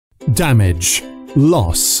damage,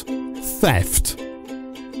 loss, theft.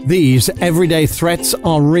 These everyday threats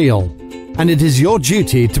are real, and it is your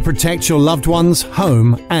duty to protect your loved ones,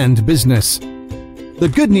 home and business.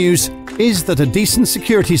 The good news is that a decent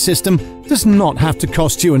security system does not have to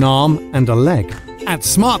cost you an arm and a leg. At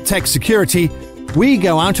Smart Tech Security, we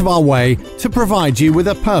go out of our way to provide you with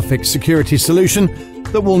a perfect security solution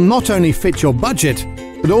that will not only fit your budget,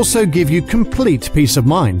 but also give you complete peace of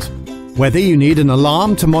mind. Whether you need an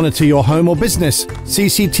alarm to monitor your home or business,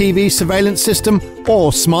 CCTV surveillance system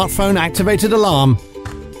or smartphone activated alarm,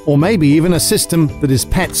 or maybe even a system that is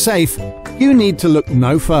pet safe, you need to look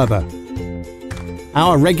no further.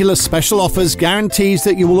 Our regular special offers guarantees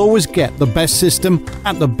that you will always get the best system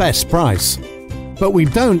at the best price. But we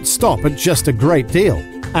don't stop at just a great deal.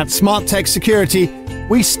 At Smart Tech Security,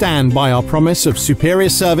 we stand by our promise of superior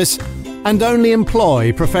service and only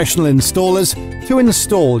employ professional installers to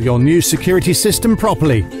install your new security system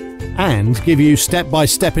properly and give you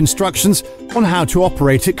step-by-step instructions on how to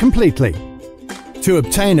operate it completely. To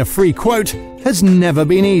obtain a free quote has never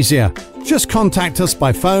been easier. Just contact us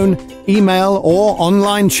by phone, email or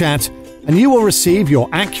online chat and you will receive your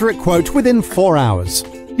accurate quote within 4 hours.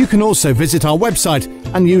 You can also visit our website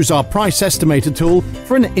and use our price estimator tool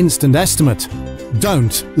for an instant estimate.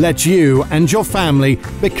 Don't let you and your family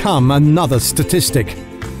become another statistic.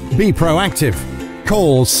 Be proactive.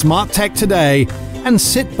 Call Smart Tech today and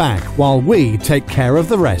sit back while we take care of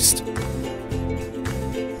the rest.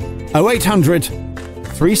 0800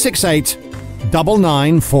 368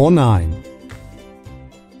 9949